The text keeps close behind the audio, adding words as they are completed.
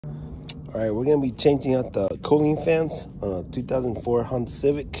All right, we're gonna be changing out the cooling fans on a 2004 Honda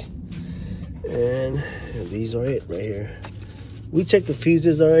Civic, and these are it right here. We checked the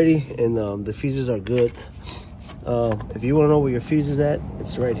fuses already, and the fuses are good. If you want to know where your fuse is at,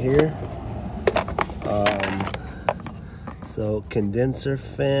 it's right here. So condenser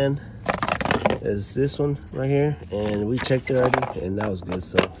fan is this one right here, and we checked it already, and that was good.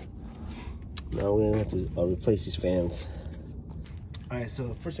 So now we're gonna have to replace these fans. All right, so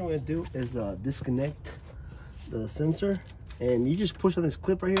the first thing we're gonna do is disconnect the sensor, and you just push on this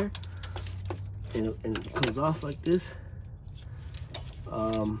clip right here, and it comes off like this.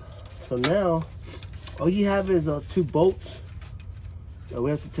 So now all you have is 2 bolts that we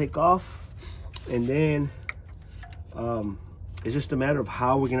have to take off, and then it's just a matter of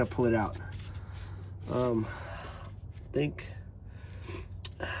how we're gonna pull it out. I think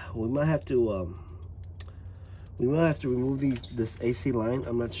we might have to remove this AC line.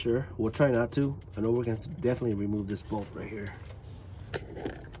 I'm not sure. We'll try not to. I know we're gonna have to definitely remove this bolt right here.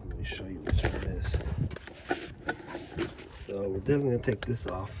 Let me show you which one it is. So we're definitely gonna take this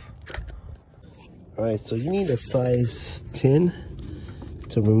off. All right, so you need a size 10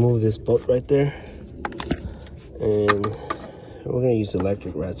 to remove this bolt right there, and we're gonna use the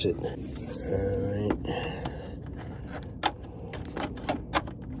electric ratchet. All right.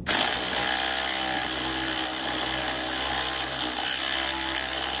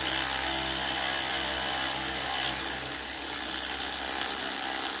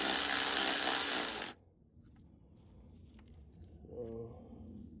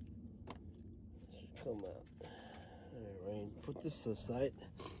 Come out. All right, put this to the side.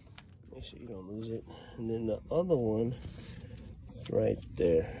 Make sure you don't lose it. And then the other one is right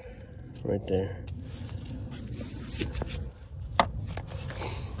there. Right there.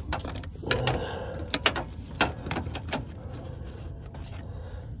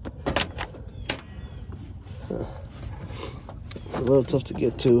 It's a little tough to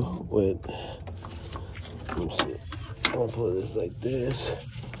get to with, let me see. I'm gonna pull this like this.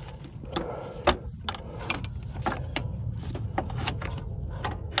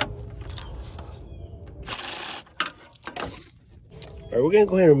 All right, we're gonna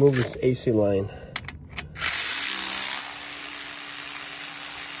go ahead and remove this AC line.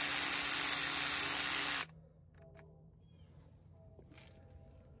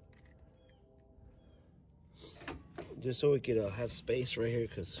 Just so we could have space right here,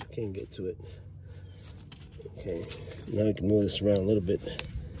 because we can't get to it. Okay, now we can move this around a little bit.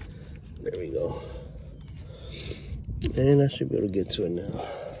 There we go. And I should be able to get to it now.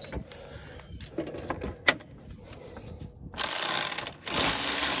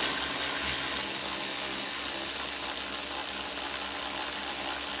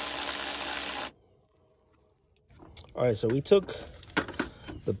 All right, so we took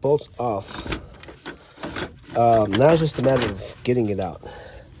the bolts off. Now it's just a matter of getting it out.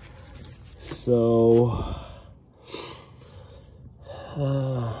 So,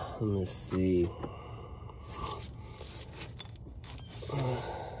 let me see.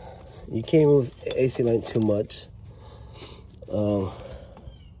 You can't move the AC line too much.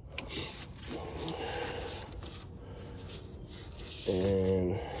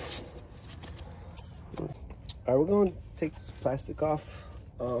 And all right, we're going to take this plastic off.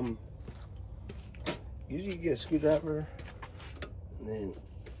 Usually you get a screwdriver, and then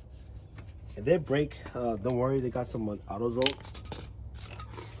if they break, don't worry, they got some AutoZolt,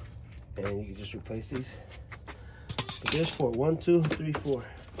 and you can just replace these. But there's 4, 1, 2, 3, 4.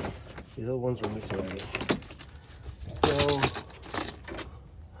 These other ones were missing already. So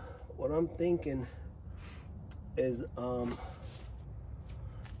what I'm thinking is we're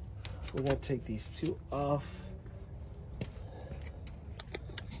gonna take these 2 off.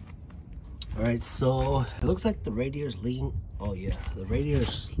 All right, so it looks like the radiator's leaking. Oh yeah, the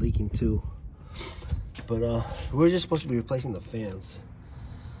radiator's leaking too. But we're just supposed to be replacing the fans.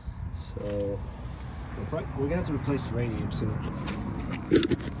 So we're gonna have to replace the radiator too.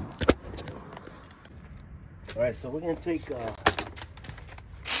 All right, so we're gonna take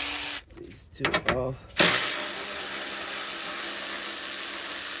these 2 off.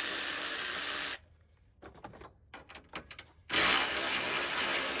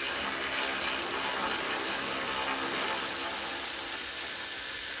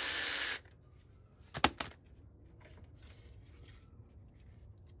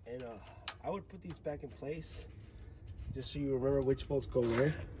 And I would put these back in place just so you remember which bolts go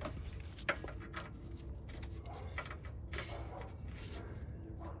where.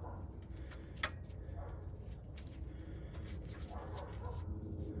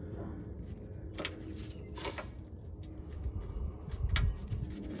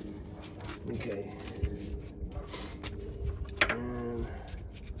 Okay. And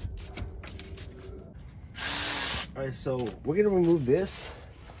all right, so we're gonna remove this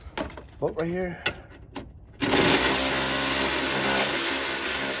bolt right here.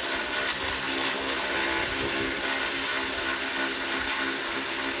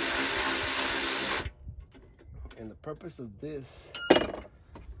 And the purpose of this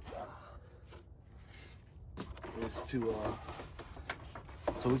is to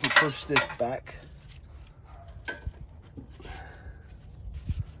so we can push this back.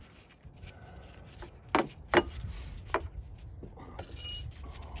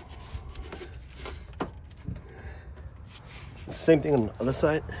 Same thing on the other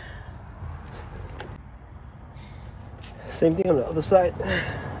side. Same thing on the other side.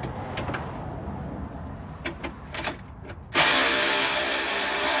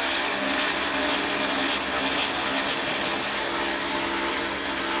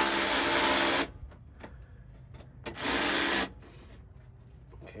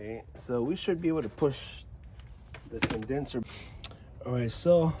 Okay, so we should be able to push the condenser. All right,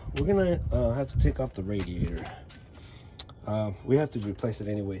 so we're gonna have to take off the radiator. We have to replace it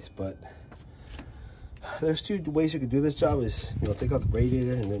anyways, but there's two ways you could do this job. Is, you know, take off the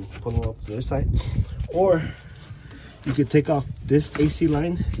radiator and then pull it off the other side, or you could take off this AC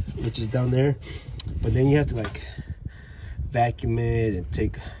line, which is down there, but then you have to like vacuum it and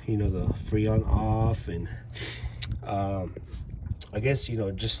take, you know, the Freon off, and I guess, you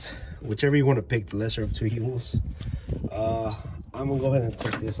know, just whichever you want to pick, the lesser of two evils. I'm gonna go ahead and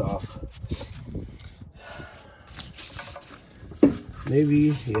take this off.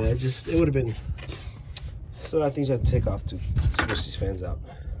 Maybe, yeah, it would have been. So I think you have to take off to switch these fans out.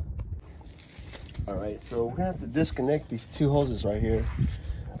 All right, so we're gonna have to disconnect these two hoses right here.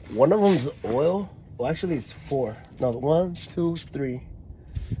 One of them's oil. Well, actually, it's four. No, 1, 2, 3.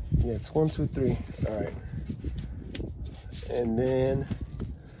 Yeah, it's 1, 2, 3. All right. And then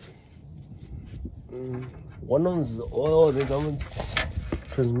one of them's oil, and the other one's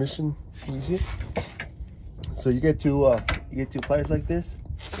transmission. Can you see it? So you get two pliers like this,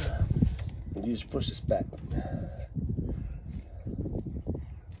 and you just push this back.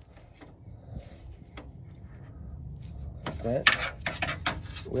 Like that.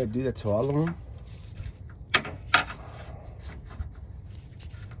 We're gonna do that to all of them.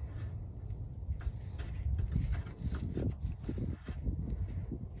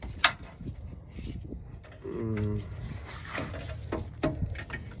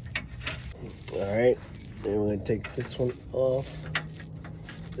 All right, and we're gonna take this one off.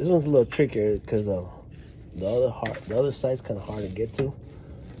 This one's a little trickier because the other side's kind of hard to get to.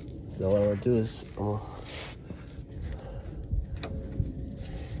 So what I'm gonna do is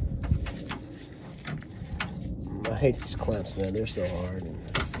I hate these clamps, man. They're so hard.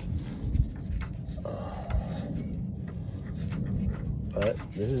 But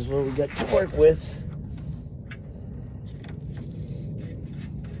this is what we got to work with.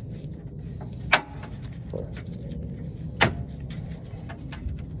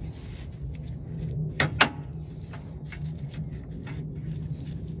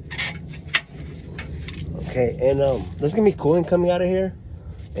 Okay, and there's gonna be cooling coming out of here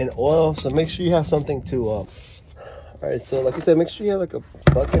and oil, so make sure you have something to all right, so like I said, make sure you have like a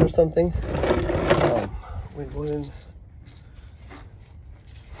bucket or something. We go in,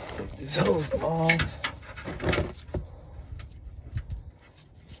 take these hose off.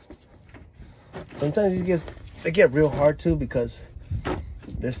 Sometimes they get real hard too, because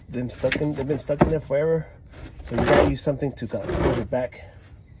they've been stuck in there forever, so you gotta use something to kind of push it back.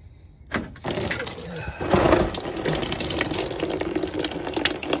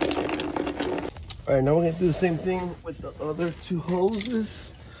 All right, now we're gonna do the same thing with the other two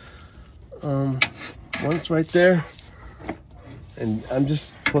hoses. One's right there, and I'm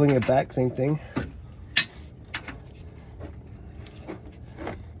just pulling it back, same thing.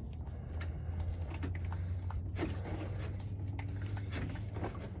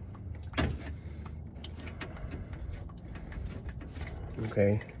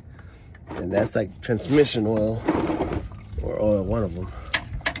 Okay, and that's like transmission oil, or oil, one of them.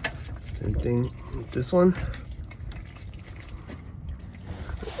 Same thing with this one.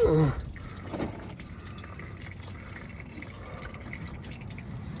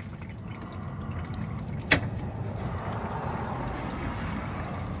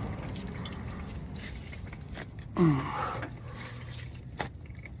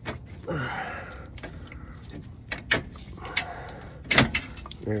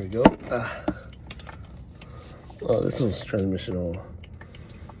 There we go. Oh, this one's transmission oil.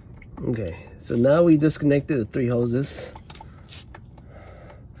 Okay, so now we disconnected the three hoses,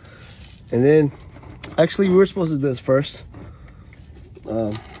 And then, actually, we were supposed to do this first.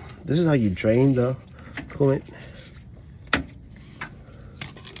 This is how you drain the coolant.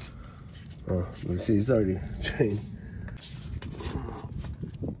 Oh, let's see, it's already drained.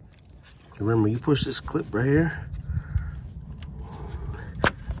 Remember, you push this clip right here,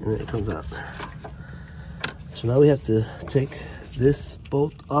 and then it comes out. So now we have to take this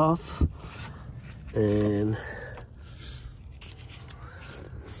bolt off, and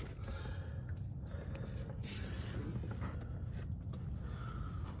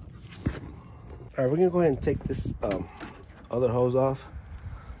all right, we're gonna go ahead and take this other hose off.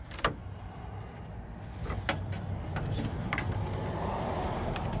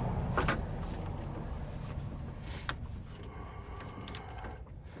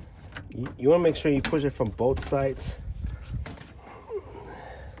 You want to make sure you push it from both sides.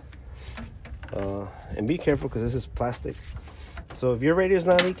 And be careful because this is plastic. So if your radiator's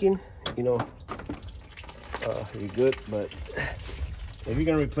not leaking, you know, you're good. But if you're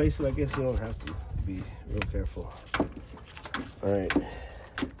going to replace it, I guess you don't have to. Be real careful. All right.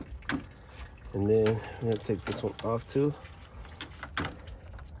 And then I'm going to take this one off too.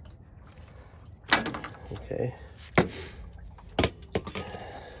 Okay.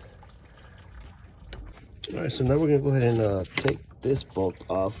 All right, so now we're gonna go ahead and take this bolt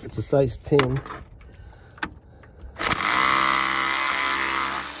off. It's a size 10.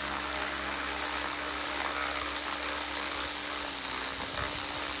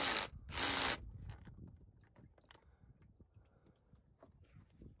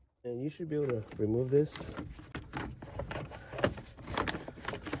 And you should be able to remove this.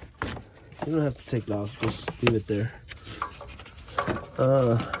 You don't have to take it off, just leave it there.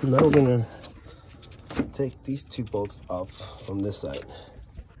 Now we're gonna take these two bolts off from this side.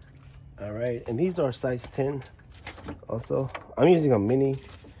 All right, and these are size 10 also. I'm using a mini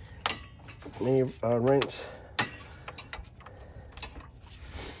wrench.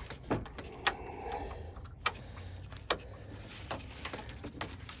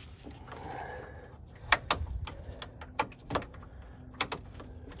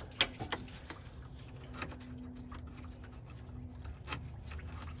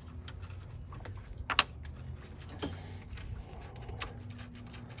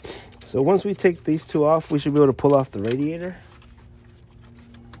 So once we take these two off, we should be able to pull off the radiator.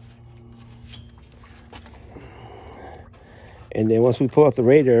 And then once we pull out the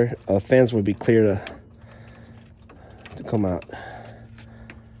radiator, fans will be clear to come out.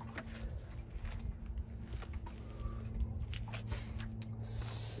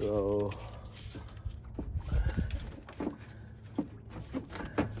 So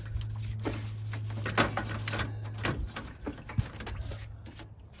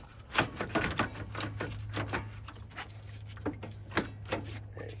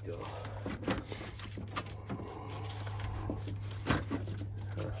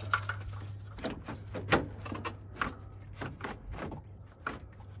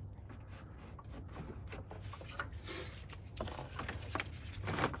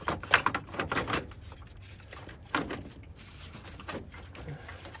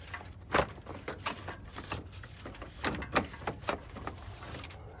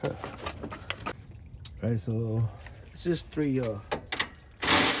all right, so it's just three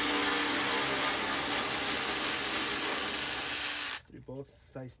bolts,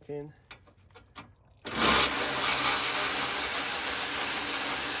 size 10.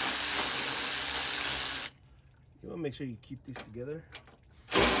 You want to make sure you keep these together.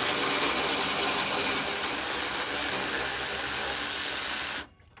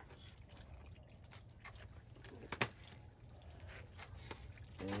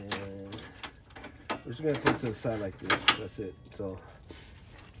 We're just gonna take it to the side like this. That's it. So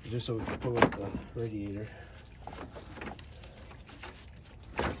just so we can pull up the radiator.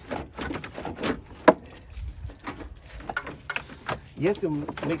 You have to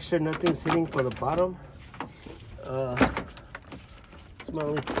make sure nothing's hitting for the bottom. That's my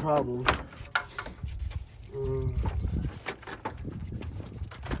only problem.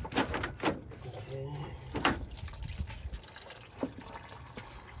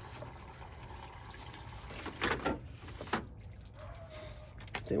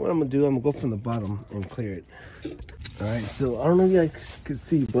 Then what I'm gonna do, I'm gonna go from the bottom and clear it. All right, so I don't know if you guys can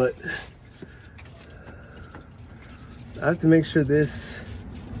see, but I have to make sure this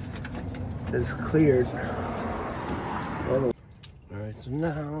is cleared. All right, so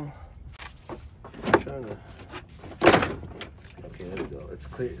now I'm trying to. Okay, there we go. It's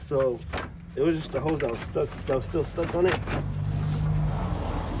clear. So it was just the hose that was stuck. That was still stuck on it.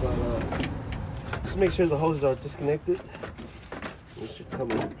 But just make sure the hoses are disconnected. It should come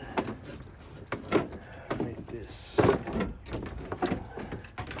in.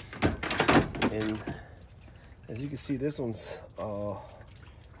 you can see, this one's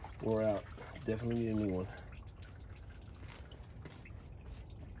wore out. Definitely need a new one.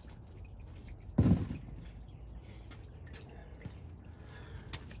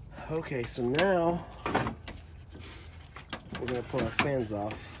 Okay, so now we're gonna pull our fans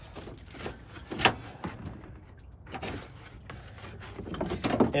off.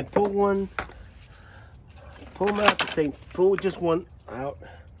 And pull them out the same, pull just one out.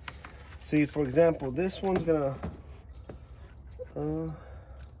 See, for example, this one's gonna, I'm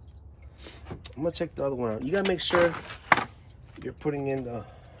gonna check the other one out. You gotta make sure you're putting in the,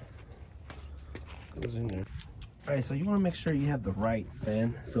 goes in there. All right, so you wanna make sure you have the right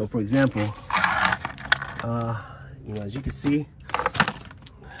fan. So for example, you know, as you can see,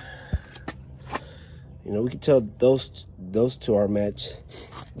 you know, we can tell those two are matched.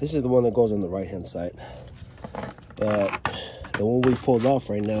 This is the one that goes on the right hand side. But the one we pulled off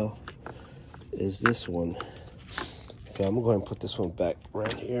right now is this one. So I'm gonna go ahead and put this one back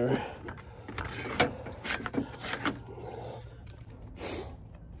right here.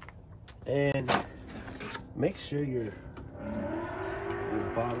 And make sure your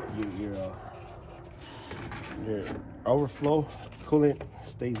bottle, your overflow coolant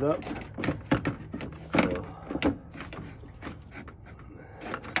stays up. So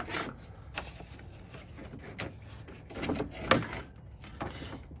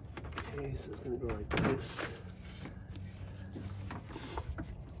okay, so it's gonna go like this.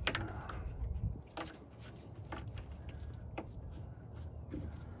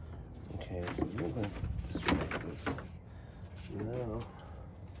 Okay, so we're going to just like this. Now,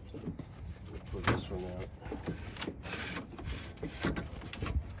 we'll pull this one out.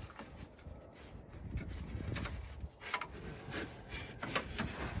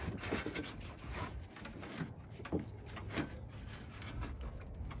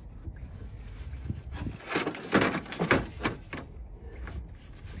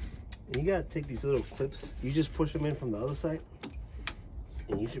 And you gotta take these little clips, you just push them in from the other side,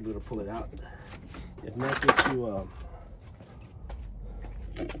 and you should be able to pull it out. If not, get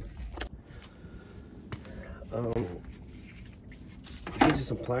you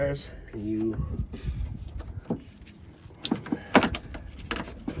some pliers, and you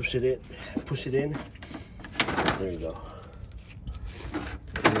push it in. There you go.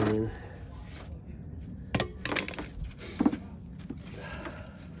 And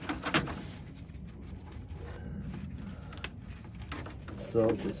so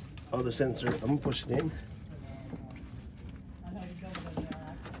this other sensor, I'm gonna push it in.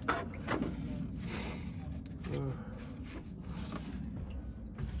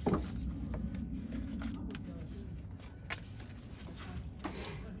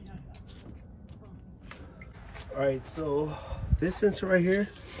 All right, so this sensor right here,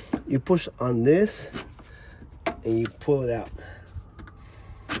 you push on this and you pull it out.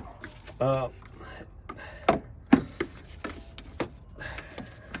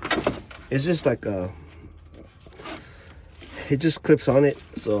 It's just like it just clips on it,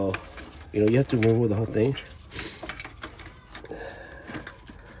 so you know you have to remove the whole thing.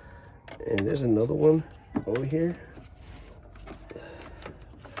 And there's another one over here.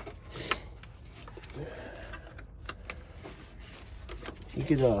 You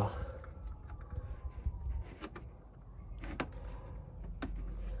could well,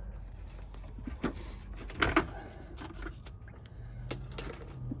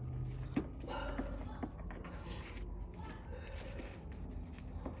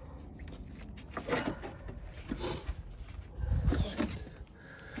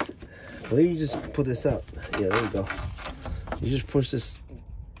 you just put this out. Yeah, there you go. You just push this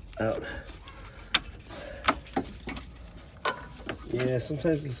out. Yeah,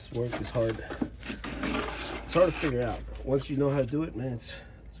 sometimes this work is hard. It's hard to figure out. Once you know how to do it, man, it's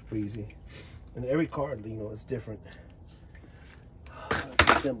super easy. And every card, you know, it's different.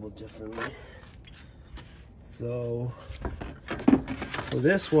 Assembled differently. So for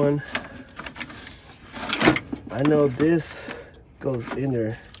this one, I know this goes in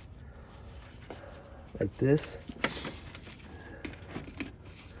there like this.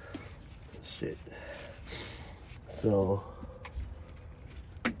 Shit. So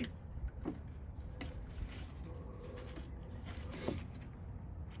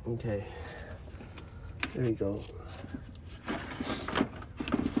okay, there we go.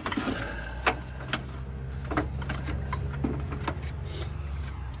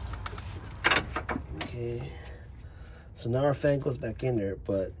 Okay, so now our fan goes back in there,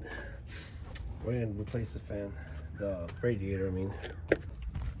 but we're gonna replace the fan, the radiator, I mean.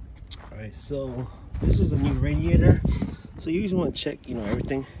 All right, so this is a new radiator. So you usually want to check, you know,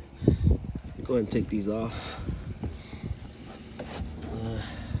 everything. Go ahead and take these off.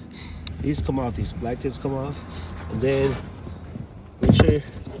 these come off, these black tips come off. And then make sure,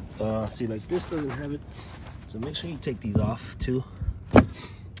 see, like this doesn't have it, so make sure you take these off too.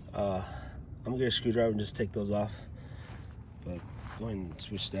 I'm gonna get a screwdriver and just take those off, but go ahead and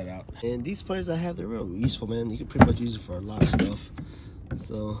switch that out. And these pliers I have, they're real useful, man. You can pretty much use it for a lot of stuff.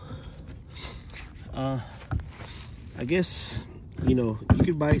 So I guess, you know, you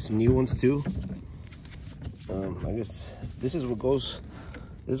could buy some new ones too. I guess this is what goes,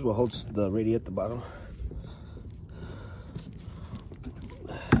 this is what holds the radiator at the bottom.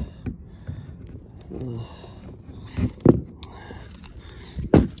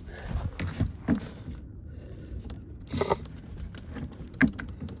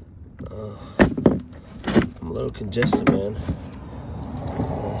 I'm a little congested, man.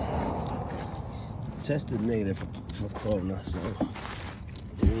 Tested negative for corona, so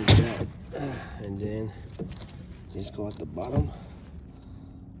there's that. And then these go at the bottom.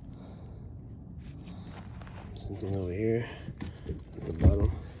 Something over here at the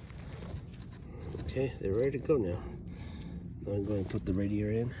bottom. Okay, they're ready to go now. Now I'm going to put the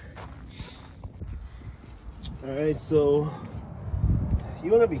radiator in. All right, so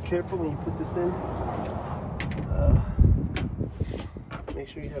you want to be careful when you put this in. Make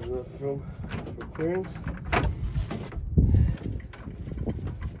sure you have enough room for clearance.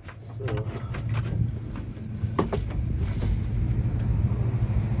 So,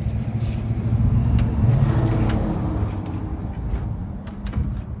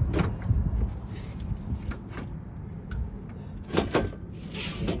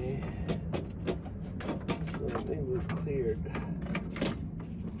 okay. So I think we're cleared.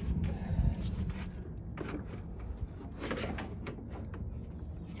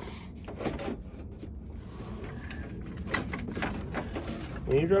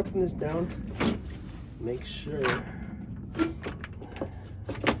 When you're dropping this down, make sure,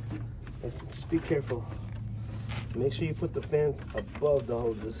 just be careful. Make sure you put the fans above the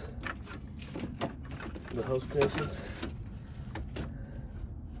hoses, the hose connections.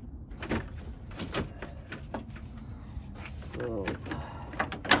 So,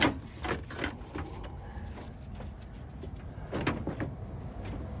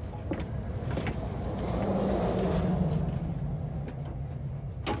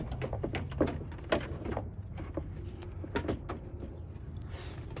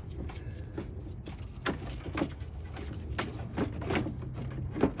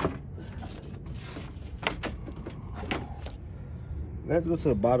 let's go to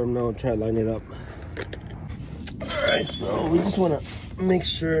the bottom now and try to line it up. Alright, so we just want to make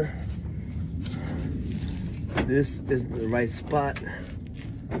sure this is the right spot.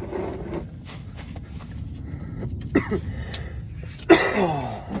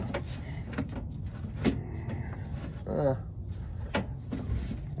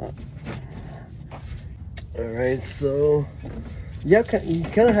 Alright, so you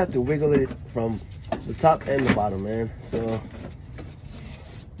kind of have to wiggle it from the top and the bottom, man. So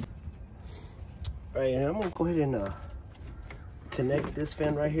alright, and I'm gonna go ahead and connect this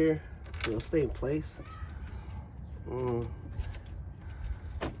fan right here so it'll stay in place.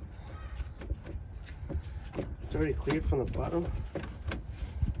 It's already cleared from the bottom.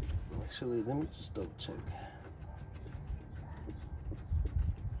 Actually, let me just double check.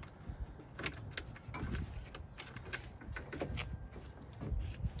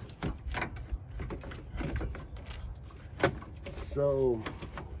 So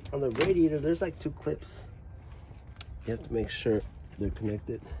on the radiator, there's like 2 clips. You have to make sure they're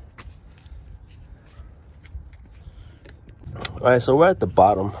connected. All right, so we're at the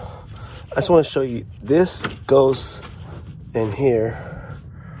bottom. I just want to show you, this goes in here.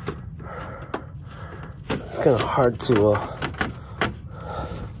 It's kind of hard to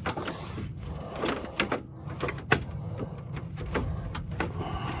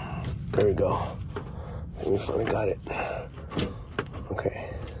there we go. We finally got it. Okay.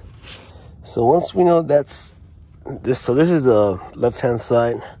 So once we know that's this, so this is the left-hand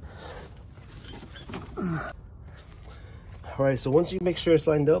side. All right, so once you make sure it's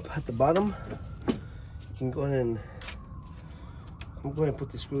lined up at the bottom, you can go ahead and, I'm going to put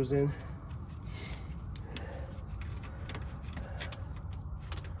the screws in.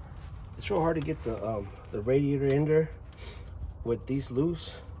 It's real hard to get the radiator in there with these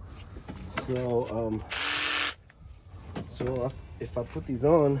loose. So if I put these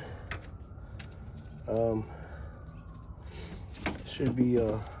on, it should be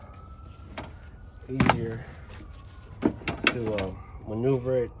easier to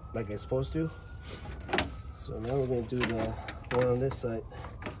maneuver it like it's supposed to. So now we're going to do the one on this side,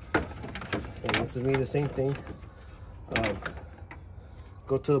 and it's going to be the same thing. Go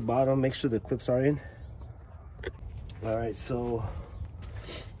go to the bottom, make sure the clips are in. All right, so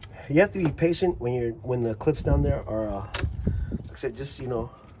you have to be patient when the clips down there are, like I said, just, you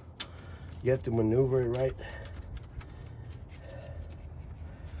know, you have to maneuver it right.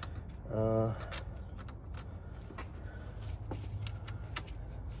 All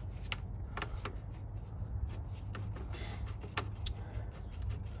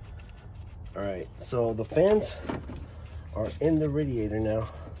right, so the fans are in the radiator now.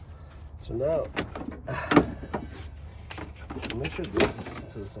 So now, make sure this is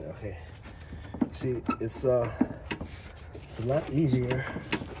to the side. Okay, see, it's a lot easier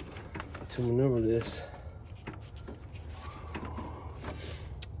to maneuver this.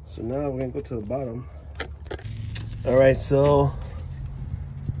 So now we're gonna go to the bottom. All right, so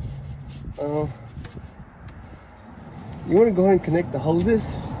you want to go ahead and connect the hoses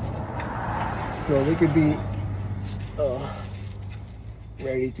so they could be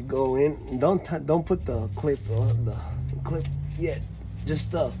ready to go in. Don't put the clip on the clip yet.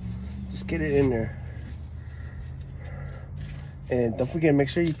 Just get it in there. And don't forget, make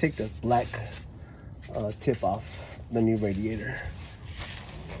sure you take the black tip off the new radiator.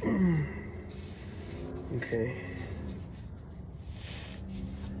 Okay.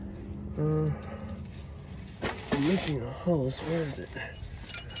 I'm missing a hose. Where is it?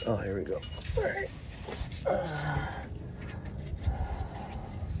 Oh, here we go. All right.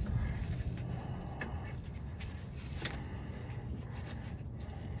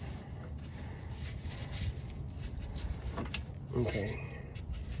 Okay.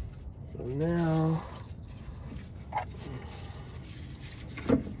 So now.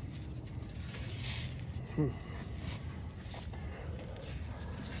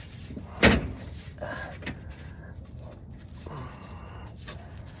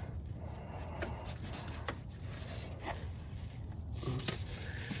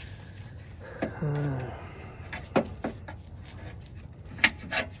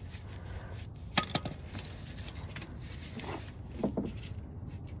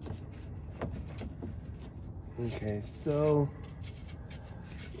 Okay, so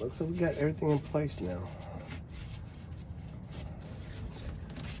looks like we got everything in place now.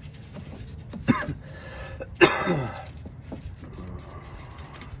 I'm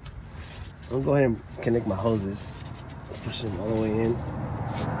gonna go ahead and connect my hoses, push them all the way in.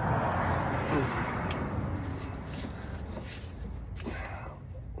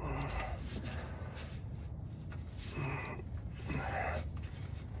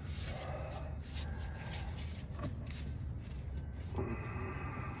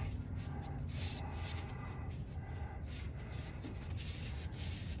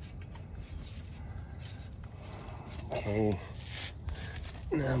 Okay,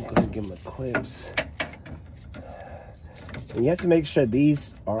 now I'm going to get my clips. And you have to make sure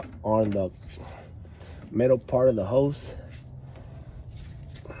these are on the metal part of the hose.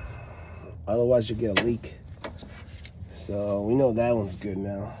 Otherwise, you get a leak. So we know that one's good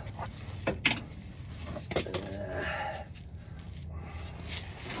now.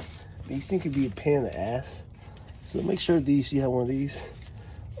 These things could be a pain in the ass. So make sure these, you have one of these.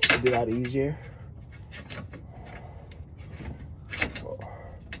 It'll be a lot easier.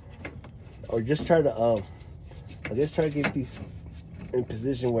 Or just try to get these in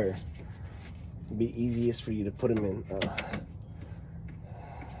position where it'd be easiest for you to put them in.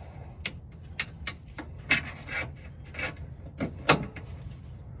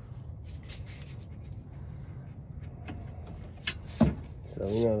 So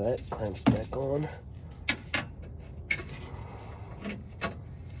you know that clamps back on.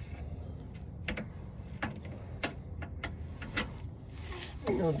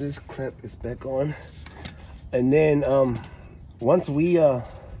 You know this clamp is back on, and then once we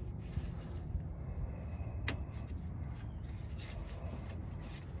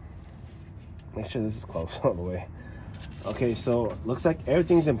make sure this is close all the way. Okay, so looks like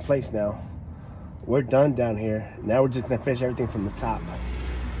everything's in place now. We're done down here. Now we're just gonna finish everything from the top.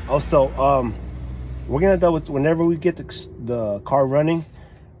 Also, we're gonna do with whenever we get the car running.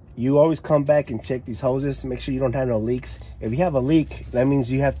 You always come back and check these hoses to make sure you don't have no leaks. If you have a leak, that means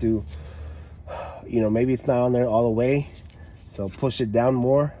you have to, you know, maybe it's not on there all the way. So push it down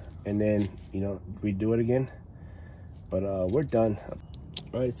more and then, you know, redo it again. But we're done.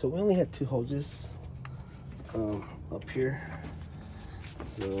 All right, so we only had 2 hoses up here.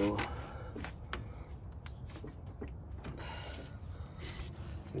 So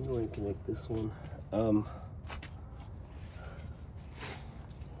I'm going to connect this one.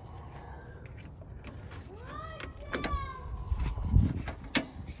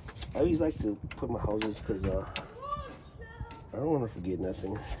 I always like to put my hoses because I don't want to forget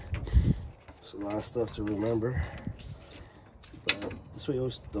nothing. It's a lot of stuff to remember. But this way you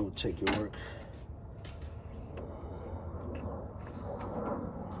always double check your work.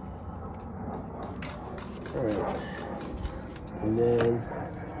 Alright. And then,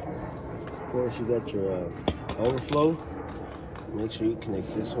 of course, you got your overflow. Make sure you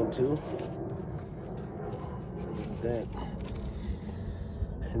connect this one too. Like that.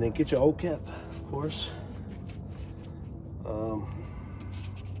 And then get your old cap, of course.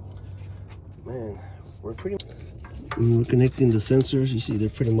 Man, we're connecting the sensors. You see, they're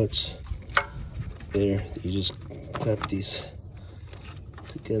pretty much there. You just tap these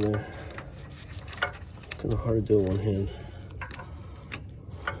together. Kind of hard to do with one hand,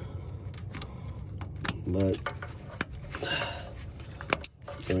 but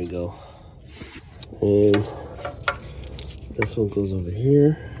there we go. And this one goes over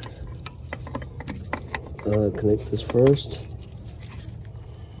here. Connect this first.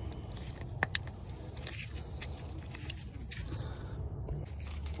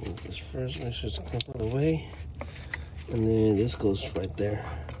 This first, make sure it's out of the way, and then this goes right there.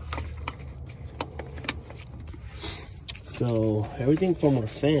 So everything from our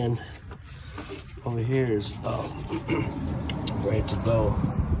fan over here is ready to go.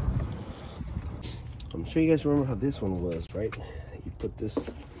 I'm sure you guys remember how this one was, right? You put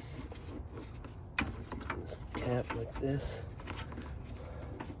this cap like this.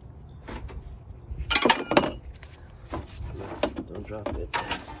 Don't drop it.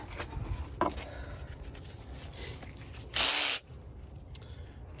 This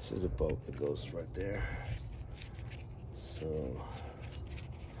is a bolt that goes right there. So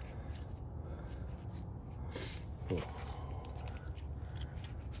I'm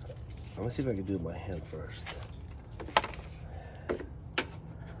gonna see if I can do it by hand first.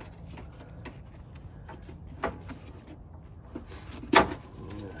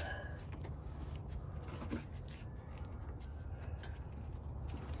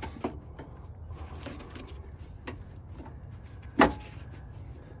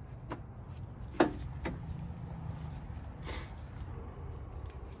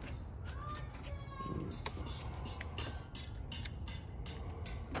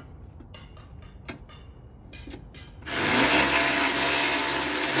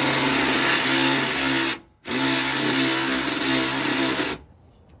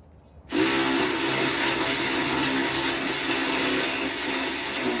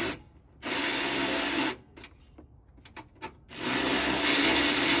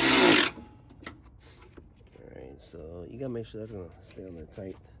 So you gotta make sure that's gonna stay on there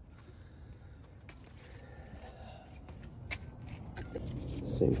tight.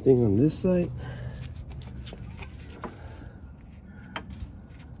 Same thing on this side.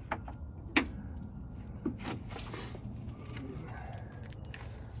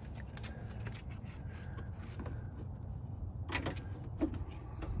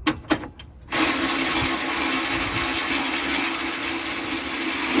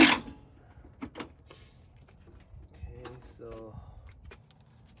 So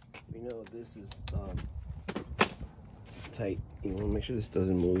we know this is tight. You want to make sure this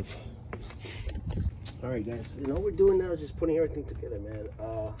doesn't move. All right, guys. And all we're doing now is just putting everything together, man.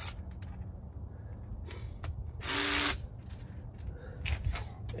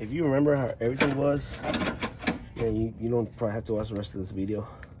 If you remember how everything was, man, you don't probably have to watch the rest of this video.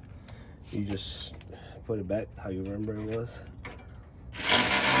 You just put it back how you remember it was.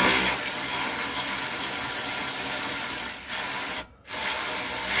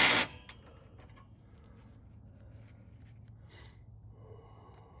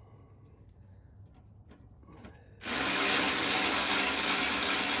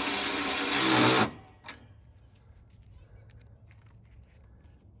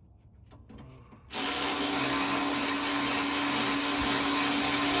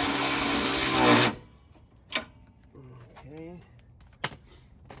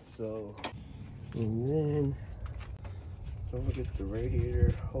 So, and then don't forget the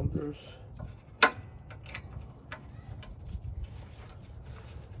radiator holders.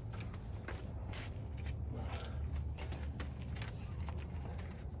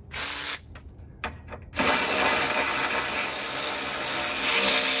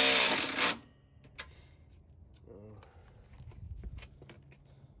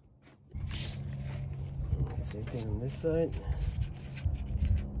 Same thing on this side.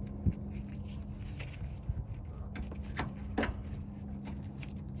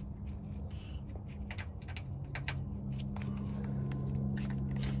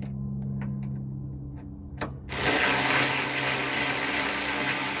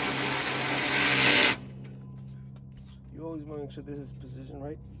 You always want want to make sure this is positioned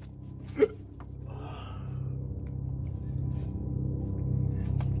right.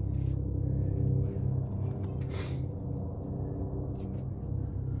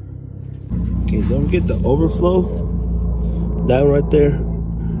 Okay, don't forget the overflow down right there.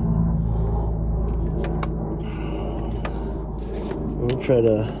 I'm gonna try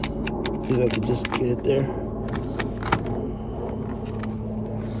to see if I can just get it there.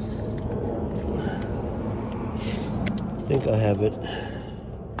 I think I have it.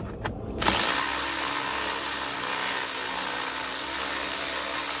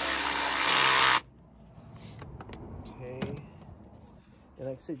 Okay. And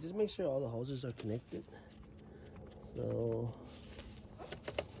like I said, just make sure all the hoses are connected. So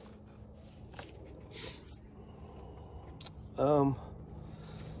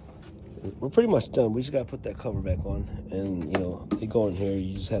we're pretty much done. We just gotta put that cover back on, and you know, you go in here,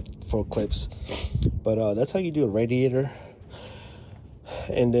 you just have 4 clips. But that's how you do a radiator.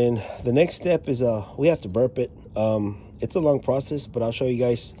 And then the next step is we have to burp it. It's a long process, but I'll show you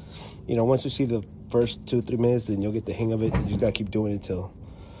guys. You know, once you see the first 2-3 minutes, then you'll get the hang of it. You just gotta keep doing it until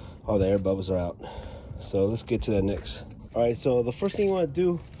all the air bubbles are out. So let's get to that next. All right, so the first thing you want to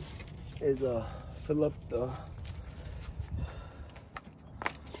do is fill up the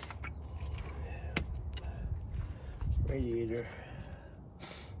radiator,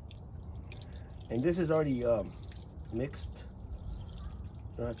 and this is already mixed.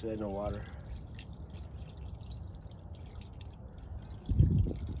 Don't have to add no water.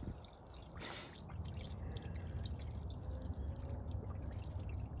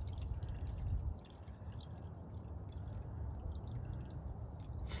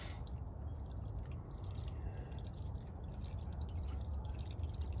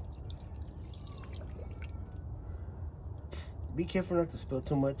 Be careful not to spill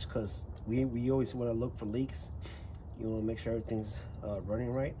too much, because we always want to look for leaks. You want to make sure everything's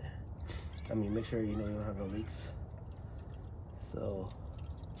running right. I mean, make sure you know you don't have no leaks. So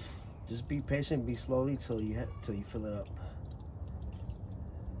just be patient, be slowly till you fill it up.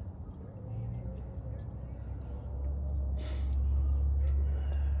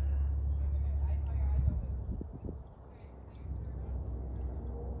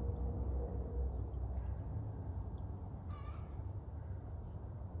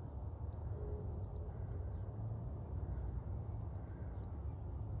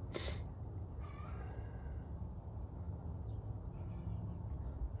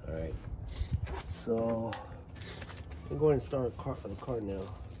 All right, so I'm going to start the car now.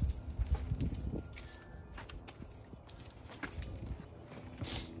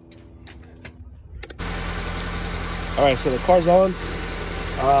 All right, so the car's on.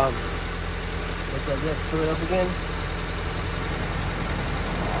 Let's just fill it up again.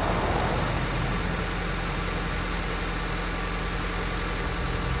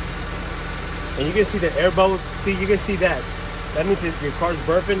 And you can see the air bubbles. See, you can see that. That means if your car's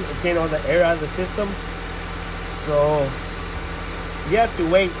burping, it's getting all the air out of the system. So you have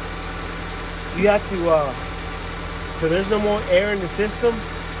to wait. You have to so there's no more air in the system.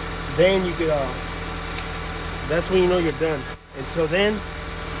 Then you could that's when you know you're done. Until then,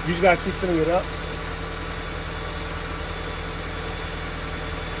 you just gotta keep filling it up.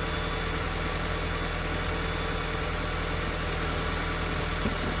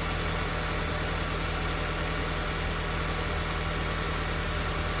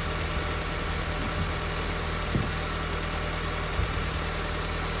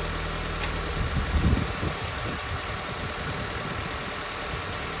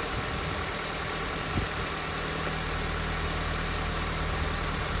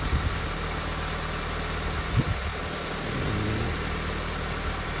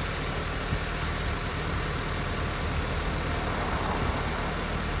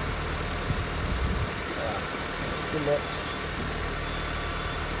 Too much.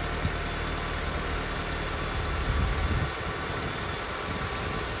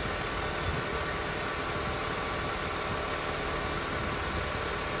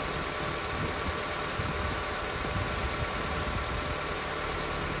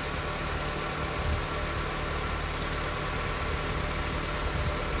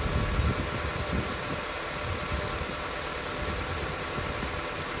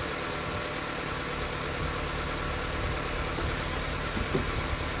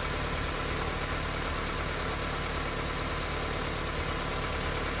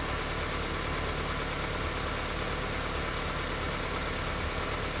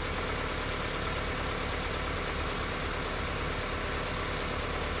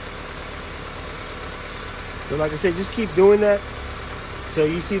 So like I said, just keep doing that till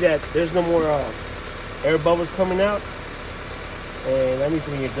you see that there's no more air bubbles coming out. and that means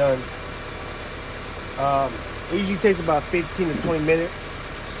when you're done. It usually takes about 15 to 20 minutes.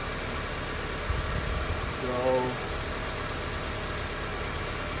 So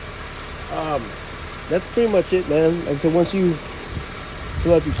that's pretty much it, man. Like I said, once you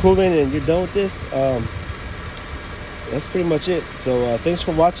fill up your coolant and you're done with this, that's pretty much it. So thanks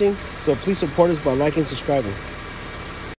for watching. So please support us by liking and subscribing.